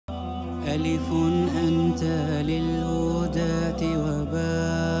ألف أنت للهداة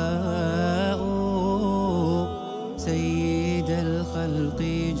وباء سيد الخلق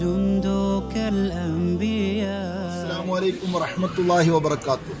جندك الأنبياء. السلام عليكم ورحمة الله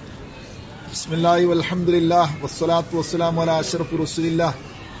وبركاته. بسم الله والحمد لله والصلاة والسلام على أشرف رسول الله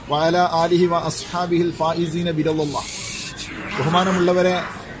وعلى آله وأصحابه الفائزين برضا الله. ബഹുമാനമുള്ളവരെ,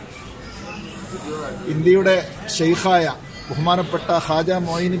 ഇന്ത്യയുടെ ഷെയ്ഖായ ബഹുമാനപ്പെട്ട ഖാജ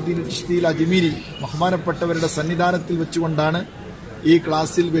മൊയ്നുദ്ദീൻ ചിശ്തി അജ്മീരി ബഹുമാനപ്പെട്ടവരുടെ സന്നിധാനത്തിൽ വെച്ചുകൊണ്ടാണ് ഈ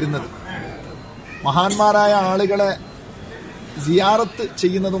ക്ലാസ്സിൽ വരുന്നത്. മഹാന്മാരായ ആളുകളെ സിയാറത്ത്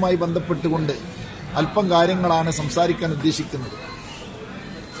ചെയ്യുന്നതുമായി ബന്ധപ്പെട്ടുകൊണ്ട് അല്പം കാര്യങ്ങളാണ് സംസാരിക്കാൻ ഉദ്ദേശിക്കുന്നത്.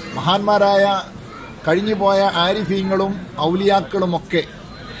 മഹാന്മാരായ കഴിഞ്ഞുപോയ ആരിഫീങ്ങളും ഔലിയാക്കളുമൊക്കെ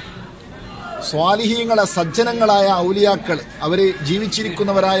സ്വാലിഹീങ്ങളെ സജ്ജനങ്ങളായ ഔലിയാക്കൾ, അവര്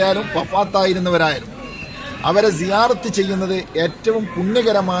ജീവിച്ചിരിക്കുന്നവരായാലും വഫാത്തായിരുന്നവരായാലും അവരെ സിയാറത്ത് ചെയ്യുന്നത് ഏറ്റവും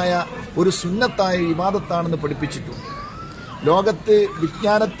പുണ്യകരമായ ഒരു സുന്നത്തായ ഇബാദത്താണെന്ന് പഠിപ്പിച്ചിട്ടുണ്ട്. ലോകത്ത്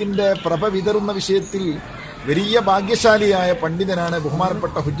വിജ്ഞാനത്തിന്റെ പ്രഭ വിതറുന്ന വിഷയത്തിൽ വലിയ ഭാഗ്യശാലിയായ പണ്ഡിതനാണ്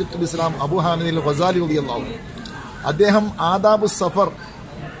ബഹുമാനപ്പെട്ട ഹുജ്ജത്തുൽ ഇസ്ലാം അബൂ ഹാമിദ് അൽ ഗസാലി റളിയല്ലാഹു അൻഹു. അദ്ദേഹം ആദാബു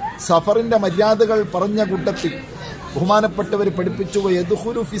സഫറിന്റെ മര്യാദകൾ പറഞ്ഞ കൂട്ടത്തിൽ ബഹുമാനപ്പെട്ടവർ പഠിപ്പിച്ചു,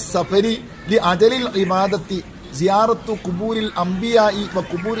 യദ്ഖുലു ഫി സഫരി ലി അജലിൽ ഇബാദത്തി സിയാറത്തു ഖുബൂരിൽ അംബിയാഇ വ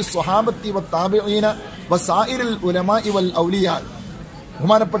ഖുബൂരി സ്വഹാബത്തി വ താബിഈന വ സായിറിൽ ഉലമാഇ വൽ ഔലിയാ.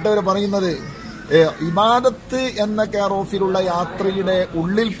 ബഹുമാനപ്പെട്ടവർ പറയുന്നത് ഇബാദത്ത് എന്ന കെയറോഫിലുള്ള യാത്രയുടെ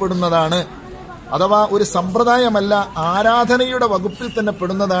ഉള്ളിൽപ്പെടുന്നതാണ്, അഥവാ ഒരു സമ്പ്രദായമല്ല, ആരാധനയുടെ വകുപ്പിൽ തന്നെ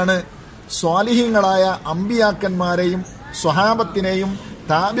പെടുന്നതാണ് സ്വാലിഹീങ്ങളായ അംബിയാക്കന്മാരെയും സ്വഹാബത്തിനെയും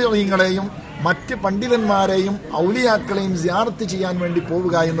താബിഈങ്ങളെയും മറ്റ് പണ്ഡിതന്മാരെയും ഔലിയാക്കളെയും സിയാറത്ത് ചെയ്യാൻ വേണ്ടി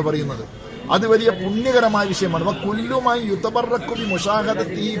പോവുക എന്ന് പറയുന്നത്. അത് വലിയ പുണ്യകരമായ വിഷയമാണ്. കുല്ലുമായി യുതബറക്കു ബി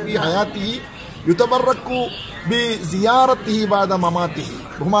മുശാഹദതിഹി ഫി ഹയാതിഹി യുതബറക്കു ബി സിയാറതിഹി ബഅദ മമാതിഹി.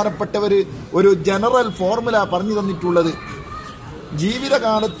 ബഹുമാനപ്പെട്ടവർ ഒരു ജനറൽ ഫോർമുല പറഞ്ഞു തന്നിട്ടുള്ളത്,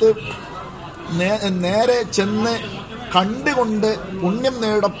 ജീവിതകാലത്ത് നേരെ ചെന്ന് കണ്ടുകൊണ്ട് പുണ്യം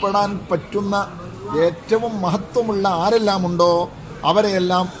നേടപ്പെടാൻ പറ്റുന്ന ഏറ്റവും മഹത്വമുള്ള ആരെല്ലാം ഉണ്ടോ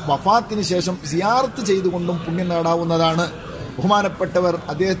അവരെയെല്ലാം വഫാത്തിന് ശേഷം സിയാറത്ത് ചെയ്തുകൊണ്ടും പുണ്യം നേടാവുന്നതാണ്. ബഹുമാനപ്പെട്ടവർ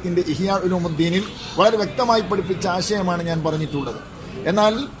അദ്ദേഹത്തിന്റെ ഇഹ്യാ ഉലൂമുദ്ദീനിൽ വളരെ വ്യക്തമായി പഠിപ്പിച്ച ആശയമാണ് ഞാൻ പറഞ്ഞിട്ടുള്ളത്.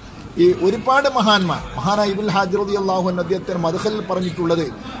 എന്നാൽ ഈ ഒരുപാട് മഹാനായ ഇബ്നുൽ ഹാജ് റളിയല്ലാഹു അൻഹു അദ്ദേഹത്തിന് മദ്ഖലിൽ പറഞ്ഞിട്ടുള്ളത്,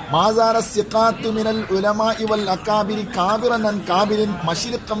 മാസാര സിഖാത്തു മിനൽ ഉലമാഇ വൽ അകാബിരി കാബിറൻ അൻ കാബിരിൻ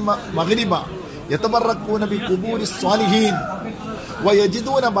മശ്രിഖൻ മഗ്രിബ യതബറകൂന ബി ഖുബൂരി സ്വാലിഹീൻ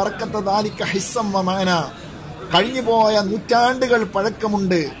വയജിദൂന ബറക്കത ദാലിക ഹിസ്സൻ വ മഅന. കഴിഞ്ഞുപോയ നൂറ്റാണ്ടുകൾ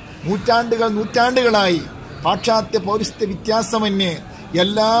പഴക്കമുണ്ട്, നൂറ്റാണ്ടുകളായി പാശ്ചാത്യ പൗരസ്ത്യ വ്യത്യാസമന്യേ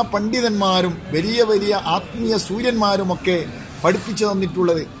എല്ലാ പണ്ഡിതന്മാരും വലിയ വലിയ ആത്മീയ സൂര്യന്മാരുമൊക്കെ പഠിപ്പിച്ചു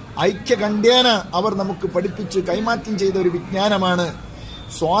തന്നിട്ടുള്ളത്, ഐക്യകണ്ഠേന അവർ നമുക്ക് പഠിപ്പിച്ച് കൈമാറ്റം ചെയ്ത ഒരു വിജ്ഞാനമാണ്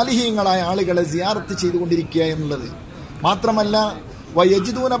സ്വാലിഹീങ്ങളായ ആളുകളെ സിയാറത്ത് ചെയ്തുകൊണ്ടിരിക്കുക എന്നുള്ളത്. മാത്രമല്ല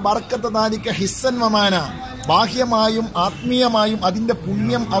വയജിദൂന ബറക്കത ദാലിക ഹിസ്സൻ വമാന, ബാഹ്യമായും ആത്മീയമായും അതിന്റെ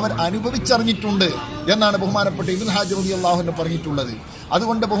പുണ്യം അവർ അനുഭവിച്ചറിഞ്ഞിട്ടുണ്ട് എന്നാണ് ബഹുമാനപ്പെട്ട ഇബ്നുൽ ഹാജ് റളിയല്ലാഹു അൻഹു പറഞ്ഞിട്ടുള്ളത്.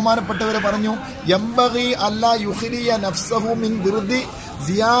 അതുകൊണ്ട് ബഹുമാനപ്പെട്ടവരെ പറഞ്ഞു, യംബഗി അല്ലാ യുഖ്ലിയ നഫ്സഹു മിൻ വിർദി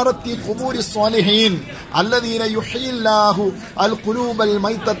സിയാറത്തി ഖുബൂരി സ്വാലിഹീൻ അല്ലദീന യുഹ്യില്ലാഹു അൽ ഖുലൂബൽ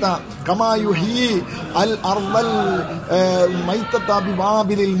മൈതത കമാ യുഹ്യി അൽ അർളൽ മൈതത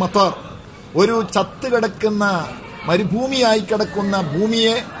ബിബാബിലിൽ മതർ. ഒരു ചത്ത് കിടക്കുന്ന മരുഭൂമിയായി കിടക്കുന്ന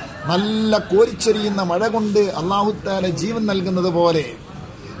ഭൂമിയെ നല്ല കോരിച്ചൊരിയുന്ന മഴ കൊണ്ട് അല്ലാഹു തആല ജീവൻ നൽകുന്നത് പോലെ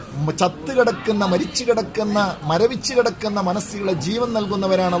മരിച്ചു കിടക്കുന്ന മരവിച്ചു കിടക്കുന്ന മനസ്സുകളെ ജീവൻ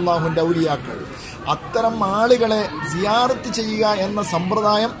നൽകുന്നവരാണ് അല്ലാഹുവിന്റെ ഔലിയാക്കൾ. അത്തരം ആളുകളെ സിയാറത്ത് ചെയ്യുക എന്ന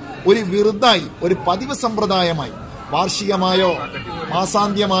സമ്പ്രദായം ഒരു വിറുദായി, ഒരു പതിവ് സമ്പ്രദായമായി, വാർഷികമായോ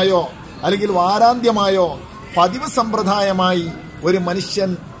മാസാന്ത്യമായോ അല്ലെങ്കിൽ വാരാന്ത്യമായോ പതിവ് സമ്പ്രദായമായി ഒരു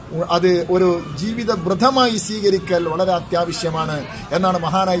മനുഷ്യൻ അത് ഒരു ജീവിത വ്രതമായി സ്വീകരിക്കൽ വളരെ അത്യാവശ്യമാണ് എന്നാണ്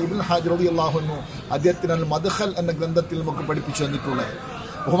മഹാനായ ഇബ്നുൽ ഹാജ് റളിയല്ലാഹു അൻഹു അദ്ദേഹത്തിന് അൽ മദ്ഖൽ എന്ന ഗ്രന്ഥത്തിൽ നമുക്ക് പഠിപ്പിച്ചു തന്നിട്ടുള്ളത്.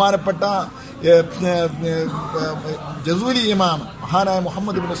 ബഹുമാനപ്പെട്ട ജസൂലി ഇമാം മഹാനായ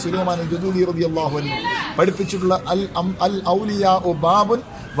മുഹമ്മദ് ഇബ്നു സുലൈമാൻ അൽ ജസൂലി റളിയല്ലാഹു അൻഹു പഠിപ്പിച്ചിട്ടുള്ള അൽ ഔലിയാഉ ബാബുൻ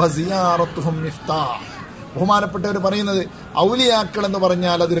വ സിയാറത്തുഹും മിഫ്താഹ്. ബഹുമാനപ്പെട്ടവർ പറയുന്നത്, ഔലിയാക്കൾ എന്ന്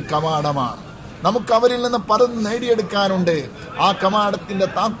പറഞ്ഞാൽ അതൊരു കവാടമാണ്, നമുക്ക് അവരിൽ നിന്ന് പലതും നേടിയെടുക്കാനുണ്ട്. ആ കവാടത്തിന്റെ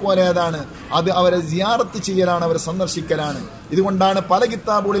താക്കോൽ ഏതാണ്? അത് അവരെ സിയാറത്ത് ചെയ്യലാണ്, അവരെ സന്ദർശിക്കലാണ്. ഇതുകൊണ്ടാണ് പല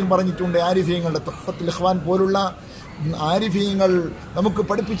കിതാബുകളിലും പറഞ്ഞിട്ടുണ്ട്, ആരിഫീങ്ങളുടെ തുഹ്ഫത്തുൽ ഇഖ്വാൻ പോലുള്ള ആരിഫീങ്ങൾ നമുക്ക്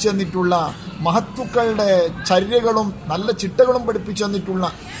പഠിപ്പിച്ചു തന്നിട്ടുള്ള മഹത്തുക്കളുടെ ചര്യകളും നല്ല ചിട്ടകളും പഠിപ്പിച്ചു തന്നിട്ടുള്ള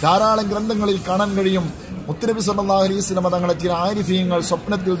ധാരാളം ഗ്രന്ഥങ്ങളിൽ കാണാൻ കഴിയും. മുത്തുനബി സല്ലല്ലാഹു അലൈഹി വസല്ലം തങ്ങളെ ചില ആരിഫീങ്ങൾ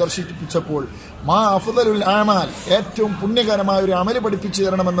സ്വപ്നത്തിൽ ദർശിപ്പിച്ചപ്പോൾ മാ അഫ്ദലുൽ അമാൽ, ഏറ്റവും പുണ്യകരമായ ഒരു അമല് പഠിപ്പിച്ചു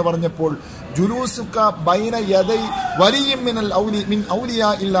തരണമെന്ന് പറഞ്ഞപ്പോൾ ജുലൂസുക ബൈന യദൈ വലിയ്യിൻ മിൻ ഔലിയാ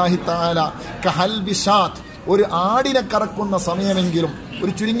ഇല്ലാഹി തആല കഹൽബി ഷാത്ത്, ഒരു ആടിനെ കറക്കുന്ന സമയമെങ്കിലും,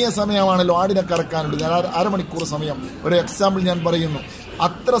 ഒരു ചുരുങ്ങിയ സമയമാണല്ലോ ആടിനെ കറക്കാനുള്ളത്, അരമണിക്കൂർ സമയം, ഒരു എക്സാമ്പിൾ ഞാൻ പറയുന്നു,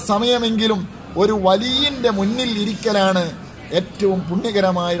 അത്ര സമയമെങ്കിലും ഒരു വലിയന്റെ മുന്നിൽ ഇരിക്കലാണ് ഏറ്റവും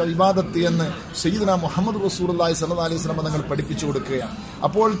പുണ്യകരമായ ഇബാദത്ത് എന്ന് സയ്യിദുനാ മുഹമ്മദ് റസൂലുള്ളാഹി സ്വല്ലല്ലാഹു അലൈഹി വസല്ലം തങ്ങൾ പഠിപ്പിച്ചു കൊടുക്കുകയാണ്.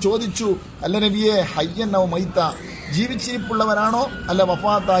 അപ്പോൾ ചോദിച്ചു, അല്ല നബിയെ, ഹയ്യൻ ഔ മൈത്ത, ജീവിച്ചിരിപ്പുള്ളവരാണോ അല്ല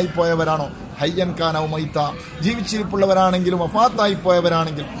വഫാത്തായി പോയവരാണോ? ഹയ്യൻ കാൻ ഔ മൈത്ത, ജീവിച്ചിരിപ്പുള്ളവരാണെങ്കിലും വഫാത്തായി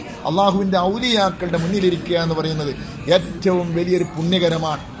പോയവരാണെങ്കിലും അള്ളാഹുവിന്റെ ഔലിയാക്കളുടെ മുന്നിലിരിക്കുക എന്ന് പറയുന്നത് ഏറ്റവും വലിയൊരു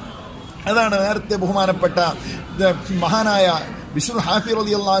പുണ്യകരമാണ്. അതാണ് നേരത്തെ ബഹുമാനപ്പെട്ട മഹാനായ ബിശ്ർ ഹാഫി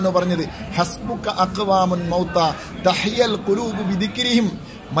റളിയല്ലാഹു അൻഹു പറഞ്ഞത്, ഹസ്ബുക അഖ്വാമുൻ മൗത തഹ്യൽ ഖുലൂബു ബിദിക്രിഹിം,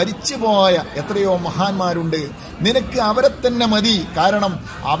 മരിച്ചുപോയ എത്രയോ മഹാന്മാരുണ്ട്, നിനക്ക് അവരെ തന്നെ മതി. കാരണം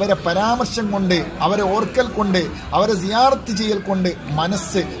അവരെ പരാമർശം കൊണ്ട്, അവരെ ഓർക്കൽ കൊണ്ട്, അവരെ സിയാറത്ത് ചെയ്യൽ കൊണ്ട്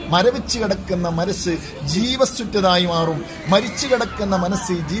മനസ്സ്, മരവിച്ചു കിടക്കുന്ന മനസ്സ് ജീവസുറ്റതായി മാറും. മരിച്ചു കിടക്കുന്ന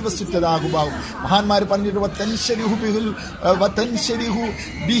മനസ്സ് ജീവസുറ്റതാകും. മഹാന്മാർ പറഞ്ഞിട്ട്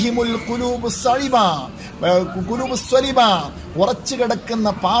ഉറച്ചു കിടക്കുന്ന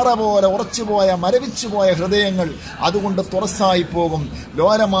പാറ പോലെ ഉറച്ചുപോയ മരവിച്ചുപോയ ഹൃദയങ്ങൾ അതുകൊണ്ട് തുറസായി പോകും,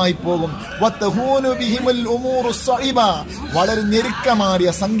 ലോലമായി പോകും. വളരെ ഞെരുക്കമാറിയ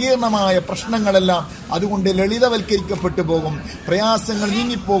സങ്കീർണമായ പ്രശ്നങ്ങളെല്ലാം അതുകൊണ്ട് ലളിതവൽക്കരിക്കപ്പെട്ടു പോകും, പ്രയാസങ്ങൾ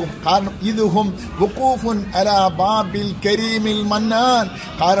നീങ്ങിപ്പോകും. കാരണം ഇതുഹും വഖൂഫുൻ അലാ ബാബിൽ കരീമിൽ മന്നാൻ,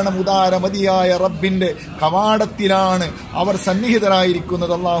 കാരണം ഉദാരമതിയായ റബ്ബിന്റെ കവാടത്തിലാണ് അവർ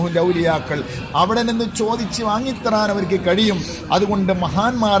സന്നിഹിതരായിരിക്കുന്നത്. അല്ലാഹുവിന്റെ ഔലിയാക്കൾ അവിടെ നിന്ന് ചോദിച്ച് വാങ്ങിത്തരാൻ അവർക്ക് കഴിയും. അതുകൊണ്ട്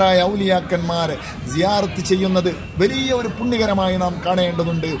മഹാന്മാരായ ഔലിയാക്കന്മാരെ സിയാറത്ത് ചെയ്യുന്നത് വലിയ ഒരു പുണ്യകരമായി നാം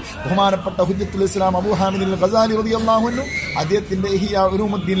കാണേണ്ടതുണ്ട്. ബഹുമാനപ്പെട്ട ഹുജ്ജത്തുൽ ഇസ്ലാം അബൂ ഹാമിദ് അൽ ഗസാലി റളിയല്ലാഹു അൻഹു അദ്ദേഹത്തിന്റെ ഇഹ്യാ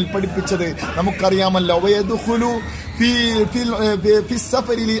ഉലൂമുദ്ദീനിൽ പഠിപ്പിച്ചത് നമുക്കറിയാമല്ലോ. വയദ്ഖുലു ഫി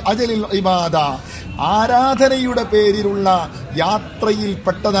സഫരി ലി അജലിൽ ഇബാദ, ആരാധനയുടെ പേരിലുള്ള യാത്രയിൽ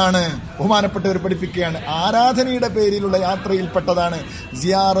പെട്ടതാണ്. ബഹുമാനപ്പെട്ടവർ പഠിപ്പിക്കുകയാണ്, ആരാധനയുടെ പേരിലുള്ള യാത്രയിൽ പെട്ടതാണ്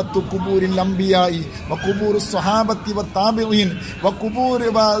സിയാറത്തു ഖുബൂരിൽ അംബിയായി വ ഖുബൂറുസ് സ്വഹാബത്തി വ താബിഈൻ വ ഖുബൂർ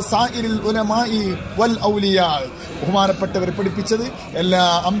സായിരിൽ ഉലമാഇ വൽ ഔലിയാ. ബഹുമാനപ്പെട്ടവർ പഠിപ്പിച്ചത് എല്ലാ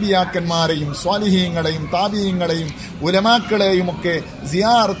അംബിയാക്കന്മാരെയും സ്വാലിഹീങ്ങളെയും താബിഈങ്ങളെയും ഉലമാക്കളെയും ഒക്കെ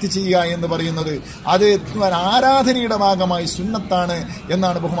സിയാറത്ത് ചെയ്യുക എന്ന് പറയുന്നത് അത് ആരാധനയുടെ ഭാഗമായി സുന്നത്താണ്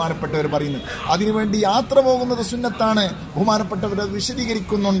എന്നാണ് ബഹുമാനപ്പെട്ടവർ പറയുന്നത്. അതിനുവേണ്ടി യാത്ര പോകുന്നത് സുന്നത്താണ്. ബഹുമാനപ്പെട്ടവർ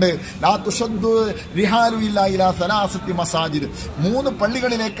വിശദീകരിക്കുന്നുണ്ട്. ലാ തുഷദ്ദു റിഹാലു ഇല്ലാ ഇലാ സലാസത്തി മസാജിദ്, 3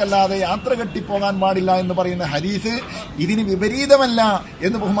 പള്ളികളിലേക്കല്ലാതെ യാത്ര കെട്ടിപ്പോകാൻ പാടില്ല എന്ന് പറയുന്ന ഹദീസ് ഇതിന് വിപരീതമല്ല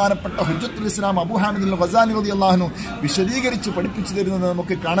എന്ന് ബഹുമാനപ്പെട്ട ഹുജ്ജത്തുൽ ഇസ്ലാം അബൂ ഹാമിദ് അൽ ഗസാലി റളിയല്ലാഹു അൻഹു വിശദീകരിച്ച് പഠിപ്പിച്ചു തരുന്നത്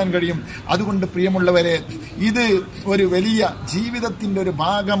നമുക്ക് കാണാൻ കഴിയും. അതുകൊണ്ട് പ്രിയമുള്ളവരെ, ഇത് ഒരു വലിയ ജീവിതത്തിന്റെ ഒരു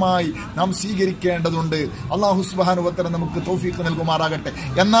ഭാഗമായി നാം സ്വീകരിക്കേണ്ടതുണ്ട്. അല്ലാഹു സുബ്ഹാനഹു വ തആല നമുക്ക് തൗഫീഖ് നൽകുമാറാകട്ടെ.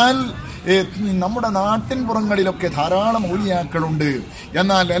 എന്നാൽ നമ്മുടെ നാട്ടിൻ പുറങ്ങളിലൊക്കെ ധാരാളം ഔലിയാക്കളുണ്ട്.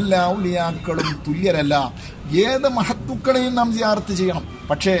 എന്നാൽ എല്ലാ ഔലിയാക്കളും തുല്യരല്ല. ഏത് മഹത്തുക്കളെയും നാം സിയാറത്ത് ചെയ്യണം.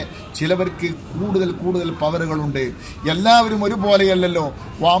 പക്ഷേ ചിലവർക്ക് കൂടുതൽ പവറുകളുണ്ട്. എല്ലാവരും ഒരുപോലെയല്ലല്ലോ.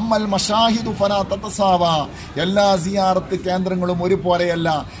 വഅമ്മൽ മശാഹിദു ഫലാ തതസാവാ, എല്ലാ സിയാറത്ത് കേന്ദ്രങ്ങളും ഒരുപോലെയല്ല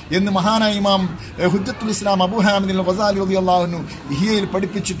എന്ന് മഹാനായ ഇമാം ഹുജ്ജത്തുൽ ഇസ്ലാം അബൂ ഹാമിദ് അൽ ഗസാലി റളിയല്ലാഹു അൻഹു ഇഹ്യയിൽ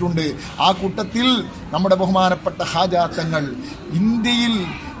പഠിപ്പിച്ചിട്ടുണ്ട്. ആ കൂട്ടത്തിൽ നമ്മുടെ ബഹുമാനപ്പെട്ട ഹാജാ തങ്ങൾ ഇന്ത്യയിൽ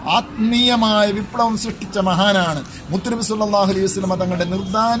ആത്മീയമായ വിപ്ലവം സൃഷ്ടിച്ച മഹാനാണ്. മുത്തുനബി സല്ലല്ലാഹു അലൈഹി വസല്ലം തങ്ങളുടെ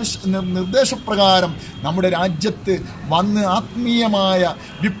നിർദ്ദേശപ്രകാരം നമ്മുടെ രാജ്യത്ത് വന്ന് ആത്മീയമായ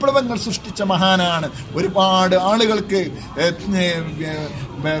വിപ്ലവങ്ങൾ സൃഷ്ടിച്ച മഹാനാണ്. ഒരുപാട് ആളുകൾക്ക്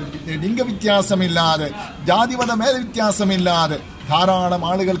ലിംഗവ്യത്യാസമില്ലാതെ, ജാതിമത മേൽവ്യത്യാസമില്ലാതെ ധാരാളം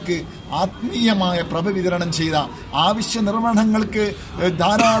ആളുകൾക്ക് ആത്മീയമായ പ്രഭ വിതരണം ചെയ്ത, ആവശ്യ നിർവഹണങ്ങൾക്ക്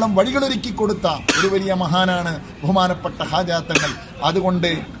ധാരാളം വഴികളൊരുക്കി കൊടുത്ത ഒരു വലിയ മഹാനാണ് ബഹുമാനപ്പെട്ട ഹാജാ തങ്ങൾ. അതുകൊണ്ട്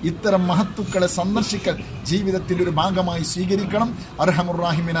ഇത്തരം മഹത്തുക്കളെ സന്ദർശിക്കൽ ജീവിതത്തിന്റെ ഒരു ഭാഗമായി സ്വീകരിക്കണം.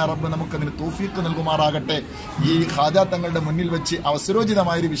 അർഹമുർ-റാഹിമീനായ റബ്ബ് നമുക്കതിന് തൗഫീഖ് നൽകുമാറാകട്ടെ. ഈ ഹാജാ തങ്ങളുടെ മുന്നിൽ വെച്ച്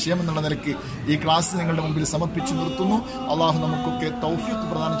അവസരോചിതമായൊരു വിഷയം എന്നുള്ള നിലയ്ക്ക് ഈ ക്ലാസ് നിങ്ങളുടെ മുമ്പിൽ സമർപ്പിച്ചു നിർത്തുന്നു. അള്ളാഹു നമുക്കൊക്കെ തൗഫീഖ്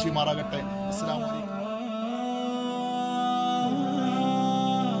പ്രദാനം ചെയ്യുമാറാകട്ടെ. അസ്സലാമു അലൈക്കും.